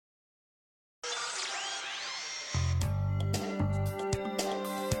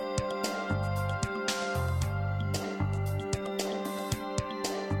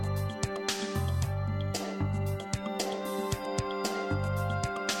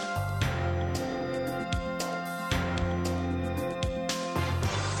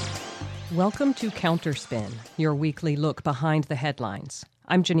Welcome to Counterspin, your weekly look behind the headlines.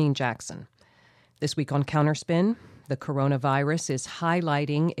 I'm Janine Jackson. This week on Counterspin, the coronavirus is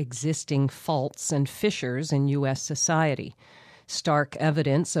highlighting existing faults and fissures in U.S. society. Stark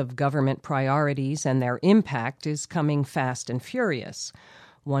evidence of government priorities and their impact is coming fast and furious.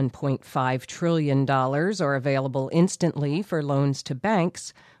 $1.5 trillion are available instantly for loans to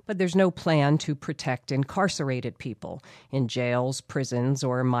banks, but there's no plan to protect incarcerated people in jails, prisons,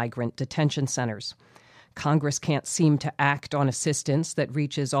 or migrant detention centers. Congress can't seem to act on assistance that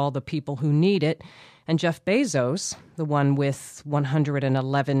reaches all the people who need it, and Jeff Bezos, the one with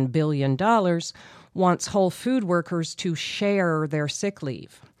 $111 billion, wants Whole Food workers to share their sick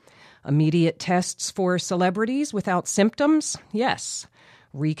leave. Immediate tests for celebrities without symptoms? Yes.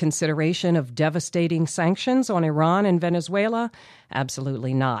 Reconsideration of devastating sanctions on Iran and Venezuela?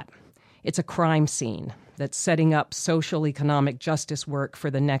 Absolutely not. It's a crime scene that's setting up social economic justice work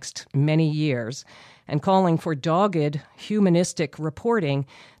for the next many years and calling for dogged, humanistic reporting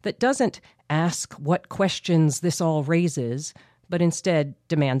that doesn't ask what questions this all raises, but instead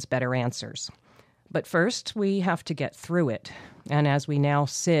demands better answers. But first, we have to get through it. And as we now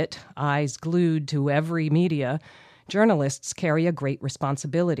sit, eyes glued to every media, journalists carry a great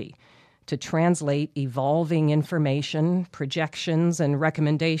responsibility to translate evolving information, projections, and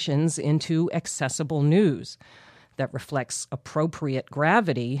recommendations into accessible news that reflects appropriate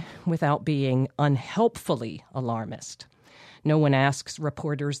gravity without being unhelpfully alarmist. No one asks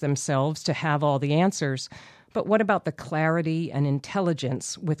reporters themselves to have all the answers, but what about the clarity and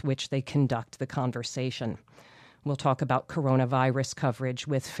intelligence with which they conduct the conversation? We'll talk about coronavirus coverage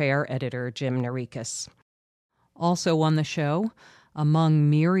with FAIR editor Jim Narikis. Also on the show, among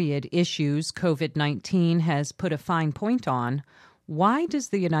myriad issues COVID-19 has put a fine point on, why does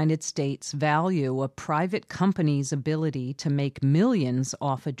the United States value a private company's ability to make millions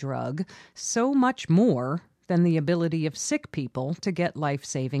off a drug so much more than the ability of sick people to get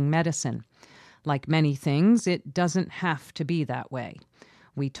life-saving medicine? Like many things, it doesn't have to be that way.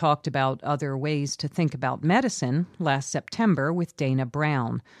 We talked about other ways to think about medicine last September with Dana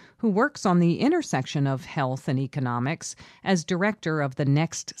Brown, who works on the intersection of health and economics as director of the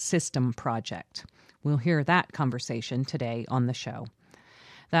Next System Project. We'll hear that conversation today on the show.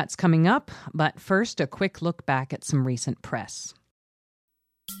 That's coming up, but first a quick look back at some recent press.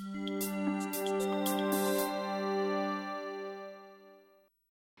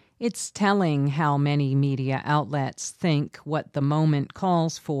 It's telling how many media outlets think what the moment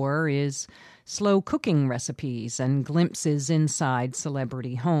calls for is slow cooking recipes and glimpses inside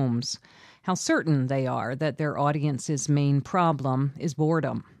celebrity homes, how certain they are that their audience's main problem is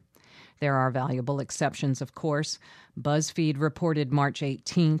boredom. There are valuable exceptions, of course. BuzzFeed reported March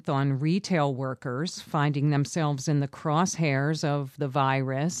 18th on retail workers finding themselves in the crosshairs of the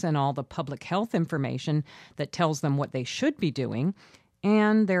virus and all the public health information that tells them what they should be doing,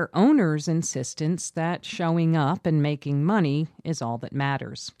 and their owners' insistence that showing up and making money is all that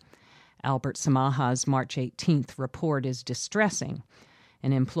matters. Albert Samaha's March 18th report is distressing.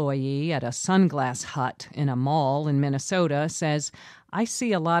 An employee at a sunglass hut in a mall in Minnesota says, "I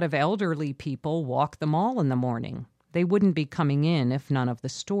see a lot of elderly people walk the mall in the morning. They wouldn't be coming in if none of the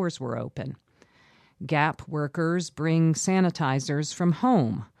stores were open." Gap workers bring sanitizers from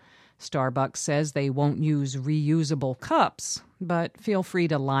home. Starbucks says they won't use reusable cups, but feel free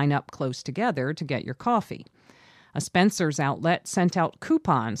to line up close together to get your coffee. A Spencer's outlet sent out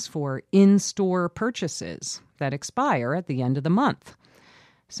coupons for in-store purchases that expire at the end of the month.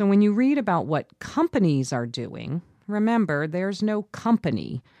 So when you read about what companies are doing, remember there's no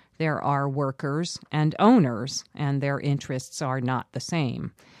company. There are workers and owners, and their interests are not the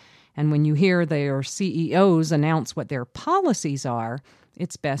same. And when you hear their CEOs announce what their policies are,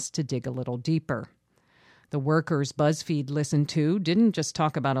 it's best to dig a little deeper. The workers BuzzFeed listened to didn't just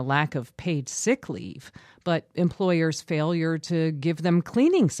talk about a lack of paid sick leave, but employers' failure to give them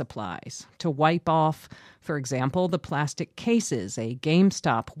cleaning supplies, to wipe off, for example, the plastic cases a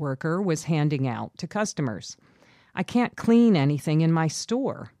GameStop worker was handing out to customers. "I can't clean anything in my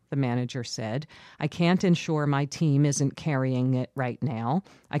store," the manager said. "I can't ensure my team isn't carrying it right now.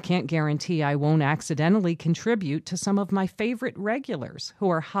 I can't guarantee I won't accidentally contribute to some of my favorite regulars who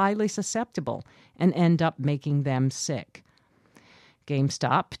are highly susceptible and end up making them sick."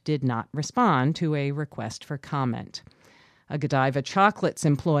 GameStop did not respond to a request for comment. A Godiva Chocolates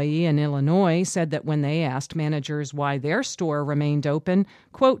employee in Illinois said that when they asked managers why their store remained open,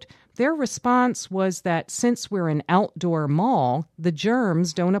 quote, "Their response was that since we're an outdoor mall, the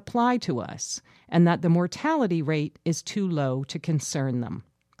germs don't apply to us, and that the mortality rate is too low to concern them,"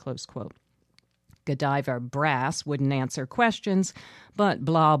 close quote. Godiva brass wouldn't answer questions, but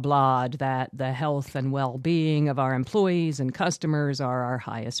blah-blahed that the health and well-being of our employees and customers are our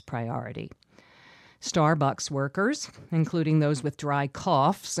highest priority. Starbucks workers, including those with dry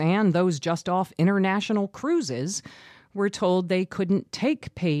coughs and those just off international cruises, were told they couldn't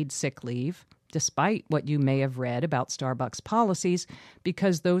take paid sick leave, despite what you may have read about Starbucks policies,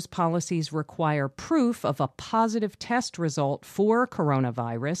 because those policies require proof of a positive test result for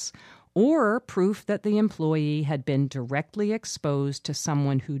coronavirus or proof that the employee had been directly exposed to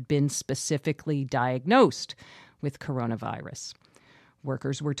someone who'd been specifically diagnosed with coronavirus.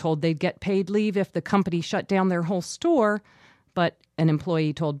 Workers were told they'd get paid leave if the company shut down their whole store, but an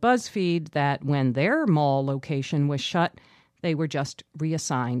employee told BuzzFeed that when their mall location was shut, they were just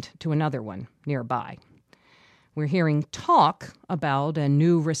reassigned to another one nearby. We're hearing talk about a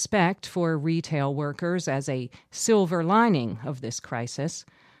new respect for retail workers as a silver lining of this crisis,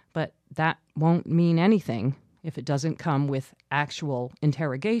 but that won't mean anything if it doesn't come with actual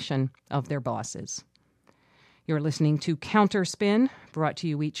interrogation of their bosses. You're listening to Counterspin, brought to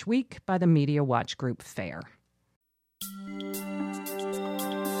you each week by the Media Watch Group FAIR.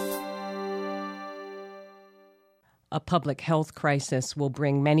 A public health crisis will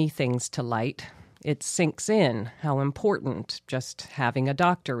bring many things to light. It sinks in how important just having a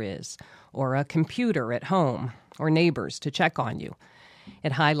doctor is, or a computer at home, or neighbors to check on you.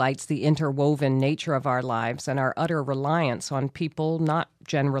 It highlights the interwoven nature of our lives and our utter reliance on people not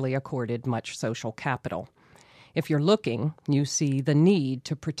generally accorded much social capital. If you're looking, you see the need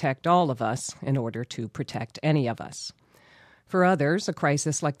to protect all of us in order to protect any of us. For others, a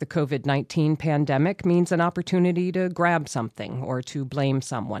crisis like the COVID-19 pandemic means an opportunity to grab something or to blame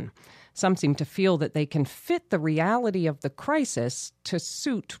someone. Some seem to feel that they can fit the reality of the crisis to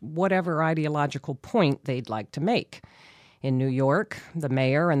suit whatever ideological point they'd like to make. In New York, the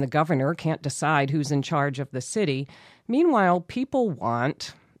mayor and the governor can't decide who's in charge of the city. Meanwhile, people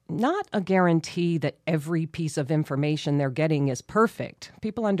want not a guarantee that every piece of information they're getting is perfect.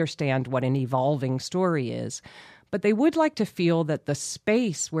 People understand what an evolving story is. But they would like to feel that the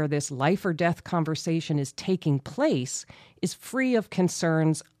space where this life or death conversation is taking place is free of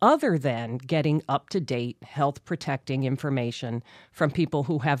concerns other than getting up-to-date health-protecting information from people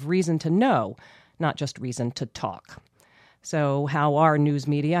who have reason to know, not just reason to talk. So how are news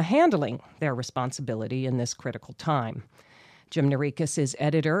media handling their responsibility in this critical time? Jim Narikis is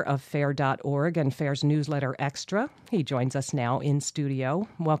editor of FAIR.org and FAIR's newsletter Extra. He joins us now in studio.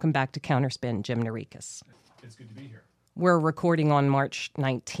 Welcome back to Counterspin, Jim Narikis. It's good to be here. We're recording on March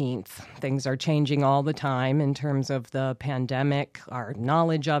 19th. Things are changing all the time in terms of the pandemic, our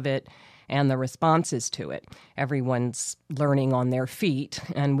knowledge of it, and the responses to it. Everyone's learning on their feet,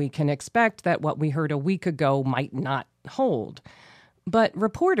 and we can expect that what we heard a week ago might not hold. But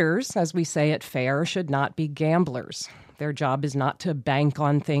reporters, as we say at FAIR, should not be gamblers. Their job is not to bank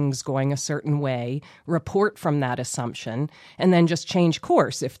on things going a certain way, report from that assumption, and then just change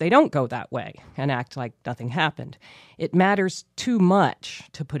course if they don't go that way and act like nothing happened. It matters too much,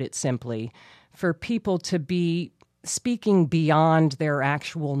 to put it simply, for people to be speaking beyond their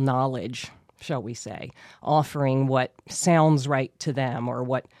actual knowledge, shall we say, offering what sounds right to them or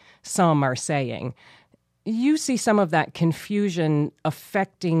what some are saying. You see some of that confusion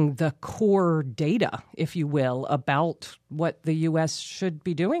affecting the core data, if you will, about what the U.S. should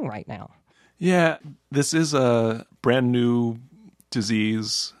be doing right now. Yeah, this is a brand new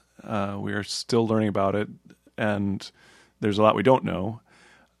disease. We are still learning about it, and there's a lot we don't know.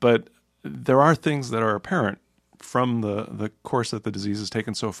 But there are things that are apparent from the course that the disease has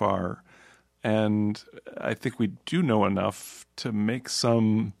taken so far. And I think we do know enough to make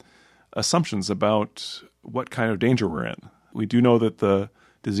some assumptions about what kind of danger we're in. We do know that the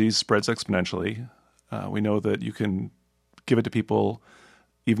disease spreads exponentially. We know that you can give it to people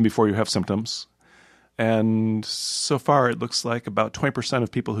even before you have symptoms. And so far, it looks like about 20%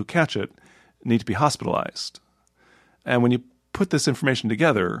 of people who catch it need to be hospitalized. And when you put this information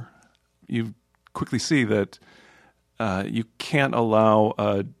together, you quickly see that you can't allow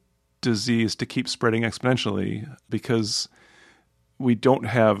a disease to keep spreading exponentially because we don't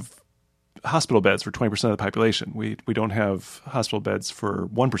have hospital beds for 20% of the population. We don't have hospital beds for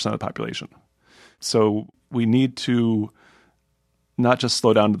 1% of the population. So we need to not just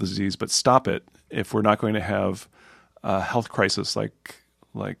slow down the disease, but stop it if we're not going to have a health crisis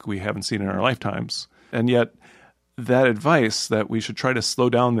like we haven't seen in our lifetimes. And yet that advice that we should try to slow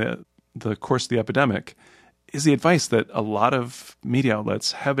down the course of the epidemic is the advice that a lot of media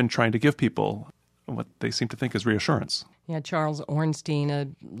outlets have been trying to give people what they seem to think is reassurance. Yeah, Charles Ornstein, a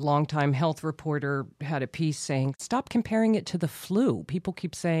longtime health reporter, had a piece saying, stop comparing it to the flu. People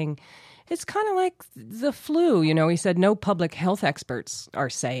keep saying, it's kind of like the flu. You know, he said no public health experts are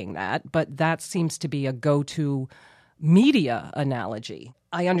saying that, but that seems to be a go-to media analogy.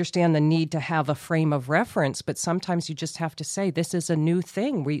 I understand the need to have a frame of reference, but sometimes you just have to say, this is a new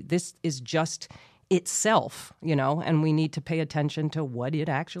thing. This is just itself, you know, and we need to pay attention to what it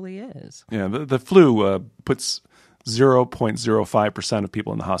actually is. Yeah, the flu puts 0.05% of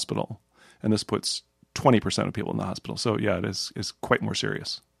people in the hospital, and this puts 20% of people in the hospital. So, yeah, it is quite more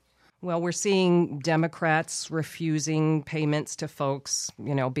serious. Well, we're seeing Democrats refusing payments to folks,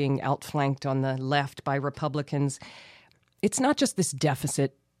 you know, being outflanked on the left by Republicans. It's not just this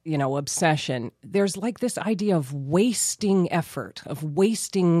deficit, you know, obsession. There's like this idea of wasting effort, of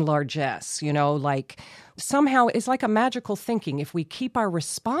wasting largesse, you know, like somehow it's like a magical thinking. If we keep our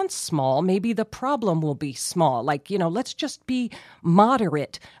response small, maybe the problem will be small. Like, you know, let's just be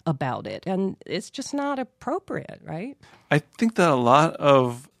moderate about it. And it's just not appropriate, right? I think that a lot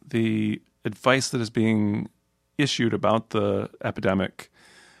of the advice that is being issued about the epidemic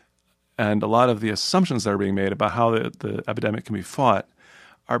and a lot of the assumptions that are being made about how the epidemic can be fought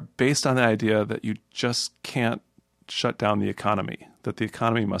are based on the idea that you just can't shut down the economy, that the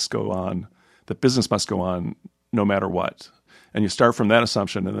economy must go on, that business must go on no matter what. And you start from that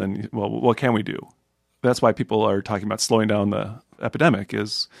assumption and then, well, what can we do? That's why people are talking about slowing down the epidemic,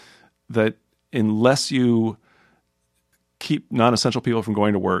 is that unless you keep non-essential people from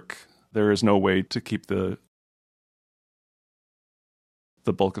going to work, there is no way to keep the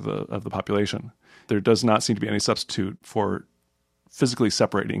bulk of the population. There does not seem to be any substitute for physically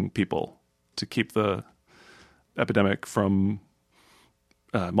separating people to keep the epidemic from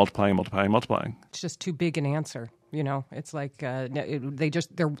multiplying. It's just too big an answer. You know, it's like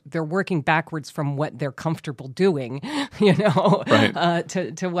they're working backwards from what they're comfortable doing, you know, right.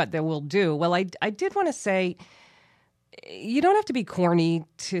 To what they will do. Well, I did want to say, you don't have to be corny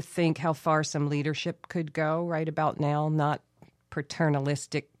to think how far some leadership could go right about now, not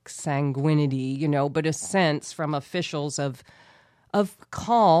paternalistic sanguinity, you know, but a sense from officials of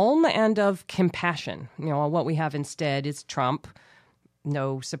calm and of compassion. You know, what we have instead is Trump,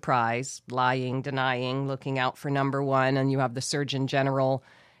 no surprise, lying, denying, looking out for number one, and you have the Surgeon General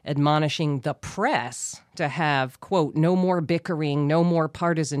admonishing the press to have, quote, no more bickering, no more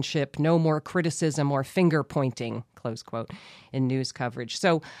partisanship, no more criticism or finger pointing, close quote, in news coverage.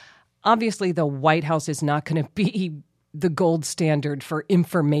 So obviously the White House is not going to be the gold standard for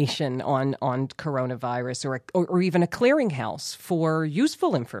information on coronavirus or even a clearinghouse for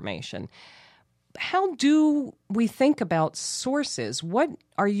useful information. How do we think about sources? What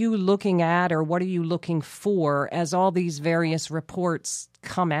are you looking at or what are you looking for as all these various reports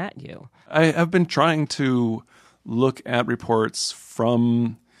come at you? I have been trying to look at reports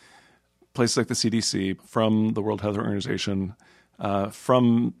from places like the CDC, from the World Health Organization,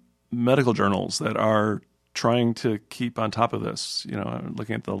 from medical journals that are trying to keep on top of this, you know,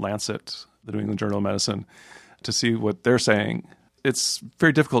 looking at the Lancet, the New England Journal of Medicine, to see what they're saying. It's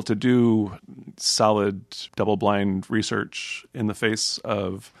very difficult to do solid double-blind research in the face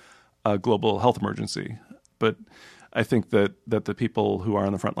of a global health emergency. But I think that the people who are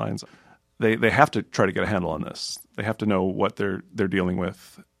on the front lines, they have to try to get a handle on this. They have to know what they're dealing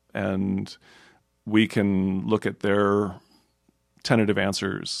with, and we can look at their tentative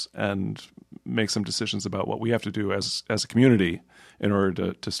answers and make some decisions about what we have to do as a community in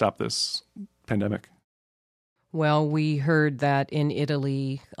order to stop this pandemic. Well, we heard that in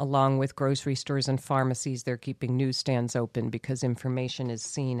Italy, along with grocery stores and pharmacies, they're keeping newsstands open because information is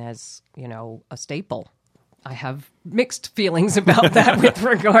seen as, you know, a staple. I have mixed feelings about that with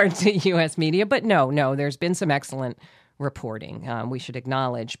regard to U.S. media, but no, there's been some excellent reporting we should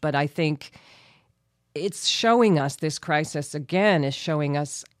acknowledge. But I think it's showing us, this crisis again is showing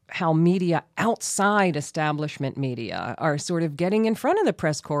us how media outside establishment media are sort of getting in front of the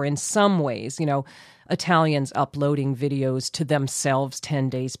press corps in some ways. You know, Italians uploading videos to themselves 10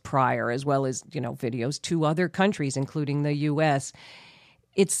 days prior, as well as, you know, videos to other countries, including the U.S.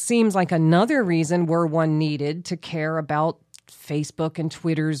 It seems like another reason we're one needed to care about Facebook and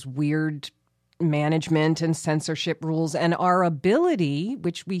Twitter's weird management and censorship rules and our ability,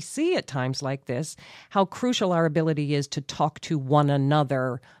 which we see at times like this, how crucial our ability is to talk to one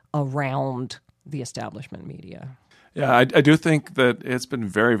another around the establishment media. Yeah, I do think that it's been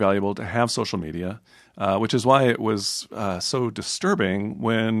very valuable to have social media, which is why it was so disturbing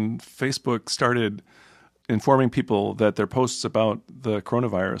when Facebook started informing people that their posts about the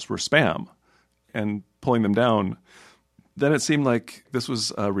coronavirus were spam and pulling them down. Then it seemed like this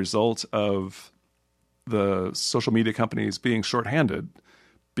was a result of the social media companies being shorthanded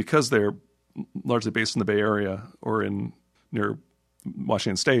because they're largely based in the Bay Area or near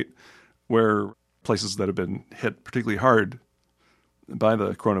Washington State, where places that have been hit particularly hard by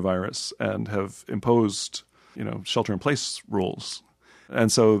the coronavirus and have imposed, shelter-in-place rules.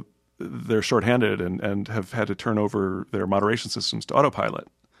 And so they're shorthanded and have had to turn over their moderation systems to autopilot.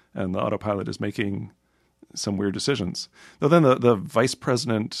 And the autopilot is making some weird decisions. Though then the vice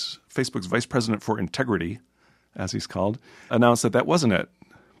president, Facebook's vice president for integrity, as he's called, announced that wasn't it,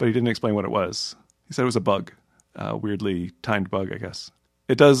 but he didn't explain what it was. He said it was a bug, a weirdly timed bug, I guess.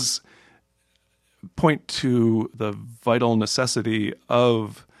 It does point to the vital necessity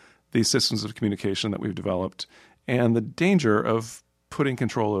of these systems of communication that we've developed and the danger of putting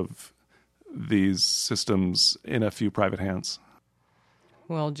control of these systems in a few private hands.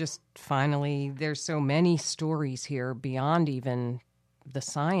 Well, just finally, there's so many stories here beyond even the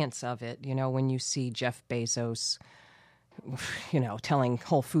science of it. When you see Jeff Bezos, telling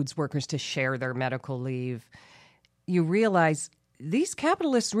Whole Foods workers to share their medical leave, you realize these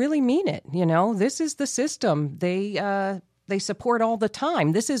capitalists really mean it. This is the system they support all the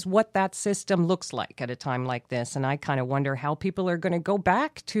time. This is what that system looks like at a time like this. And I kind of wonder how people are going to go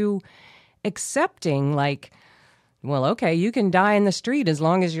back to accepting, well, okay, you can die in the street as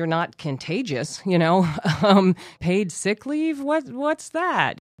long as you're not contagious, paid sick leave, what's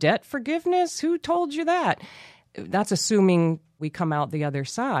that? Debt forgiveness? Who told you that? That's assuming we come out the other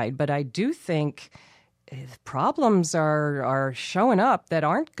side. But I do think problems are showing up that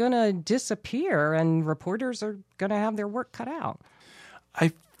aren't going to disappear, and reporters are going to have their work cut out.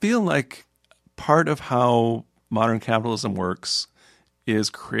 I feel like part of how modern capitalism works is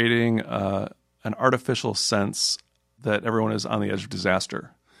creating an artificial sense that everyone is on the edge of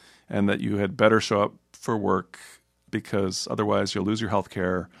disaster and that you had better show up for work because otherwise you'll lose your health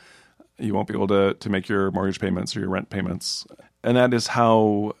care. You won't be able to make your mortgage payments or your rent payments. And that is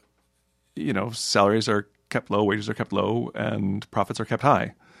how salaries are kept low, wages are kept low, and profits are kept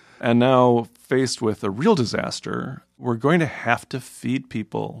high. And now, faced with a real disaster, we're going to have to feed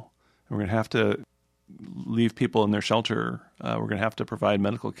people. We're going to have to leave people in their shelter. We're going to have to provide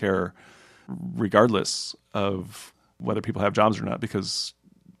medical care regardless of whether people have jobs or not, because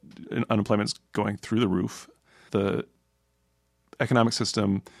unemployment's going through the roof. The economic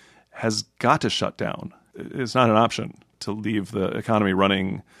system has got to shut down. It's not an option to leave the economy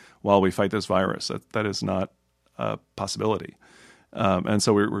running while we fight this virus. That is not a possibility. And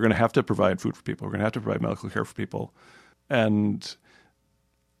so we're going to have to provide food for people. We're going to have to provide medical care for people. And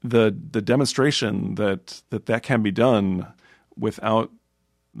the demonstration that can be done without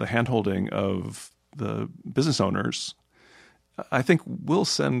the handholding of the business owners, I think will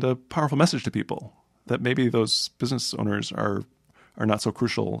send a powerful message to people that maybe those business owners are not so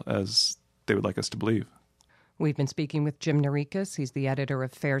crucial as they would like us to believe. We've been speaking with Jim Narikas. He's the editor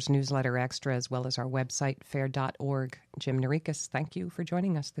of FAIR's Newsletter Extra, as well as our website, fair.org. Jim Narikas, thank you for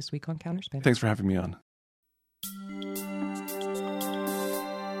joining us this week on Counterspin. Thanks for having me on.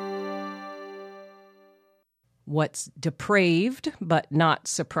 What's depraved but not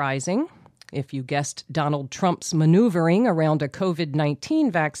surprising? If you guessed Donald Trump's maneuvering around a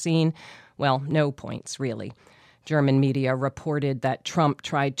COVID-19 vaccine, well, no points, really. German media reported that Trump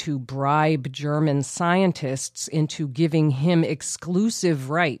tried to bribe German scientists into giving him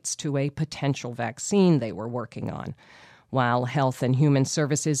exclusive rights to a potential vaccine they were working on, while Health and Human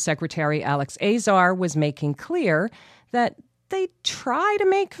Services Secretary Alex Azar was making clear that they try to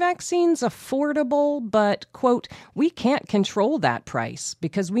make vaccines affordable, but, quote, we can't control that price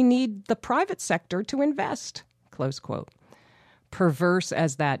because we need the private sector to invest, close quote. Perverse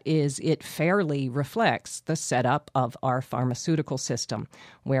as that is, it fairly reflects the setup of our pharmaceutical system,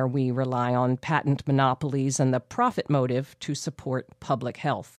 where we rely on patent monopolies and the profit motive to support public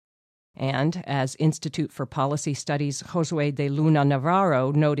health. And, as Institute for Policy Studies' Josue de Luna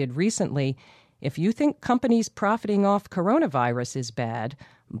Navarro noted recently, if you think companies profiting off coronavirus is bad,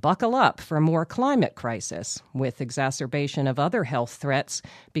 buckle up for more climate crisis, with exacerbation of other health threats,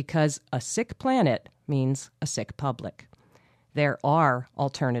 because a sick planet means a sick public. There are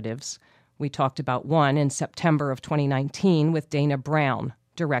alternatives. We talked about one in September of 2019 with Dana Brown,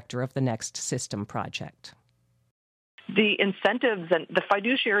 director of the Next System Project. The incentives and the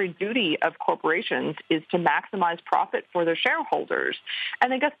fiduciary duty of corporations is to maximize profit for their shareholders.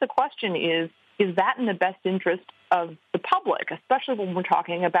 And I guess the question is that in the best interest of the public, especially when we're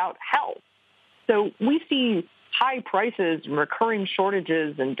talking about health? So we see high prices and recurring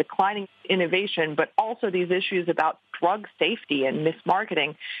shortages and declining innovation, but also these issues about drug safety and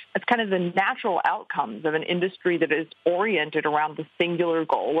mismarketing. It's kind of the natural outcomes of an industry that is oriented around the singular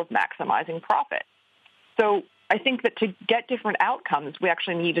goal of maximizing profit. So I think that to get different outcomes, we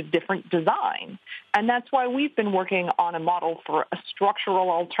actually need a different design. And that's why we've been working on a model for a structural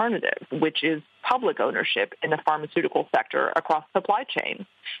alternative, which is public ownership in the pharmaceutical sector across supply chain.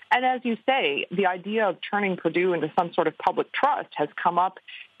 And as you say, the idea of turning Purdue into some sort of public trust has come up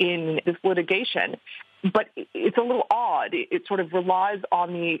in this litigation. But it's a little odd. It sort of relies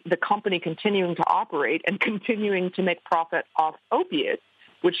on the company continuing to operate and continuing to make profit off opiates,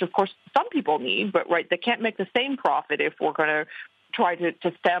 which, of course, some people need, but they can't make the same profit if we're going to try to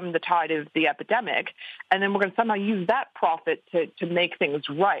stem the tide of the epidemic. And then we're going to somehow use that profit to make things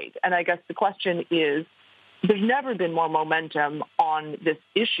right. And I guess the question is, there's never been more momentum on this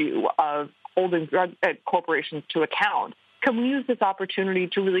issue of holding drug corporations to account. Can we use this opportunity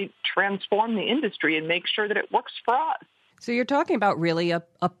to really transform the industry and make sure that it works for us? So you're talking about really a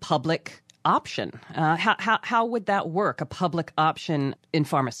public option. How would that work, a public option in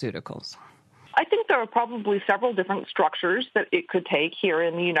pharmaceuticals? I think there are probably several different structures that it could take here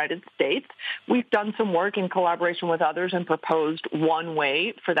in the United States. We've done some work in collaboration with others and proposed one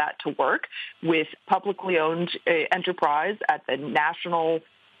way for that to work with publicly owned enterprise at the national,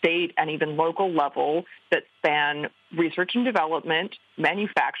 state, and even local level that span research and development,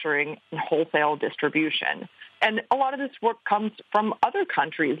 manufacturing, and wholesale distribution. And a lot of this work comes from other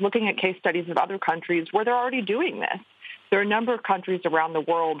countries, looking at case studies of other countries where they're already doing this. There are a number of countries around the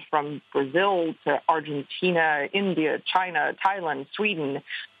world, from Brazil to Argentina, India, China, Thailand, Sweden,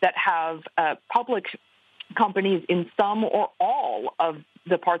 that have public companies in some or all of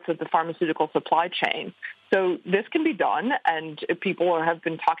the parts of the pharmaceutical supply chain. So this can be done, and people have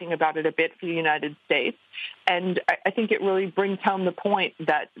been talking about it a bit for the United States. And I think it really brings home the point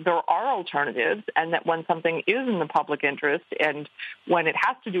that there are alternatives, and that when something is in the public interest and when it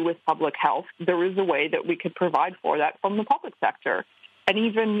has to do with public health, there is a way that we could provide for that from the public sector. And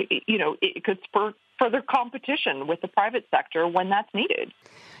even, it could spur further competition with the private sector when that's needed.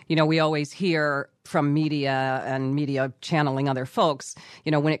 We always hear from media and media channeling other folks,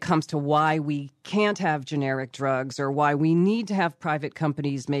 when it comes to why we can't have generic drugs or why we need to have private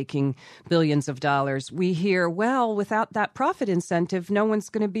companies making billions of dollars, we hear, well, without that profit incentive, no one's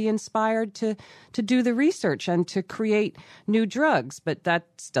going to be inspired to do the research and to create new drugs. But that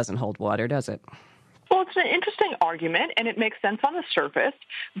doesn't hold water, does it? Well, it's an interesting argument, and it makes sense on the surface,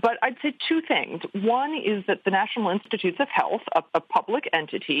 but I'd say two things. One is that the National Institutes of Health, a public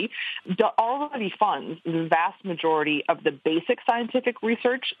entity, already funds the vast majority of the basic scientific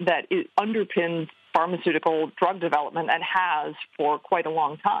research that underpins pharmaceutical drug development and has for quite a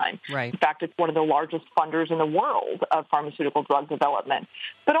long time. Right. In fact, it's one of the largest funders in the world of pharmaceutical drug development.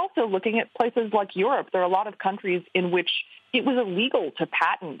 But also looking at places like Europe, there are a lot of countries in which it was illegal to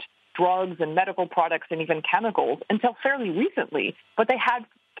patent drugs and medical products and even chemicals until fairly recently, but they had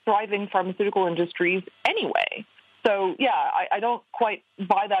thriving pharmaceutical industries anyway. So, I don't quite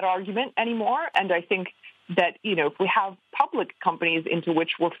buy that argument anymore. And I think that, if we have public companies into which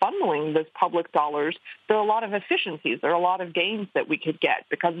we're funneling those public dollars, there are a lot of efficiencies. There are a lot of gains that we could get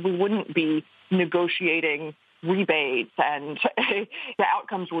because we wouldn't be negotiating rebates, and the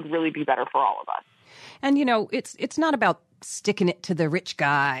outcomes would really be better for all of us. And, it's not about sticking it to the rich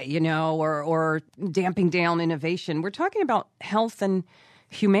guy, or damping down innovation. We're talking about health and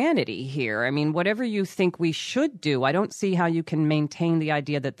humanity here. I mean, whatever you think we should do, I don't see how you can maintain the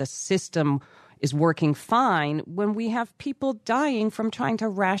idea that the system is working fine when we have people dying from trying to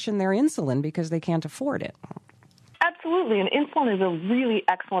ration their insulin because they can't afford it. Absolutely, and insulin is a really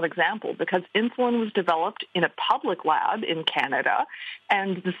excellent example because insulin was developed in a public lab in Canada,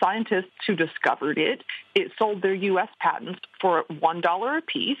 and the scientists who discovered it sold their U.S. patents for $1 a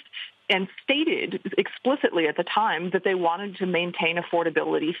piece and stated explicitly at the time that they wanted to maintain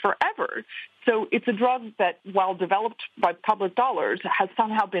affordability forever. So it's a drug that, while developed by public dollars, has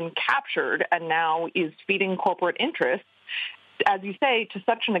somehow been captured and now is feeding corporate interests, as you say, to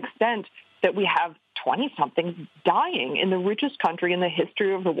such an extent that we have 20-somethings dying in the richest country in the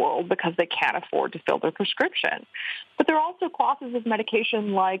history of the world because they can't afford to fill their prescription. But there are also classes of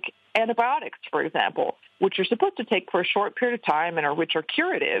medication like antibiotics, for example, which are supposed to take for a short period of time and which are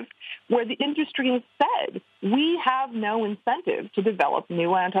curative, where the industry has said we have no incentive to develop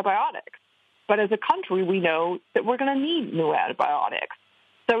new antibiotics. But as a country, we know that we're going to need new antibiotics.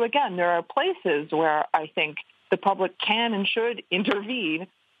 So again, there are places where I think the public can and should intervene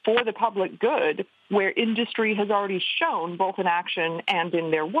for the public good, where industry has already shown, both in action and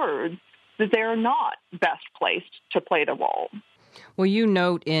in their words, that they're not best placed to play the role. Well, you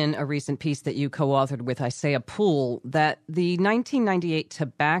note in a recent piece that you co-authored with Isaiah Poole that the 1998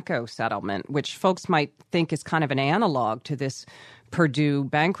 tobacco settlement, which folks might think is kind of an analog to this Purdue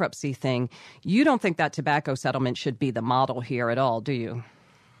bankruptcy thing, you don't think that tobacco settlement should be the model here at all, do you?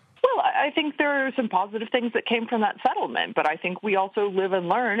 Well, I think there are some positive things that came from that settlement, but I think we also live and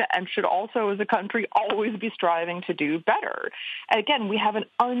learn and should also, as a country, always be striving to do better. And again, we have an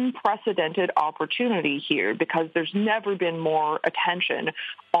unprecedented opportunity here because there's never been more attention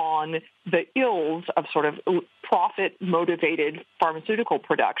on the ills of sort of profit-motivated pharmaceutical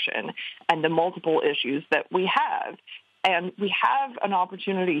production and the multiple issues that we have. And we have an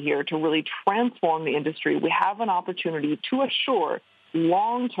opportunity here to really transform the industry. We have an opportunity to assure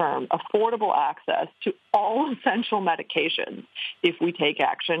long-term, affordable access to all essential medications if we take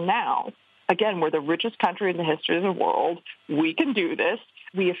action now. Again, we're the richest country in the history of the world. We can do this.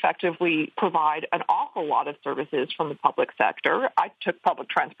 We effectively provide an awful lot of services from the public sector. I took public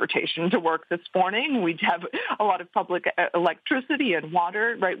transportation to work this morning. We have a lot of public electricity and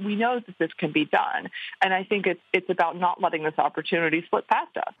water, right? We know that this can be done. And I think it's about not letting this opportunity slip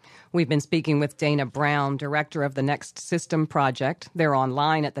past us. We've been speaking with Dana Brown, director of the Next System Project. They're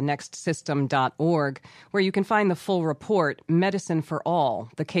online at thenextsystem.org, where you can find the full report, Medicine for All,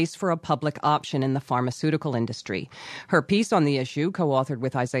 the case for a public option in the pharmaceutical industry. Her piece on the issue, co-authored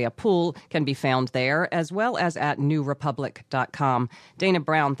with Isaiah Poole, can be found there, as well as at newrepublic.com. Dana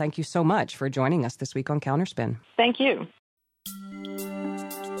Brown, thank you so much for joining us this week on Counterspin. Thank you.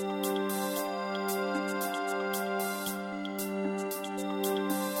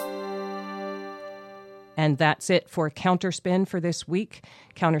 And that's it for Counterspin for this week.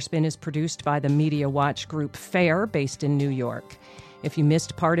 Counterspin is produced by the Media Watch Group FAIR, based in New York. If you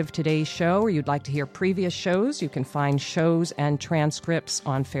missed part of today's show or you'd like to hear previous shows, you can find shows and transcripts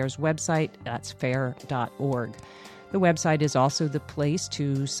on FAIR's website. That's fair.org. The website is also the place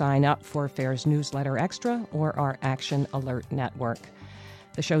to sign up for FAIR's Newsletter Extra or our Action Alert Network.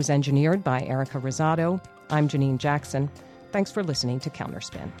 The show's engineered by Erica Rosado. I'm Janine Jackson. Thanks for listening to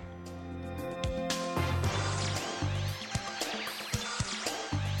Counterspin.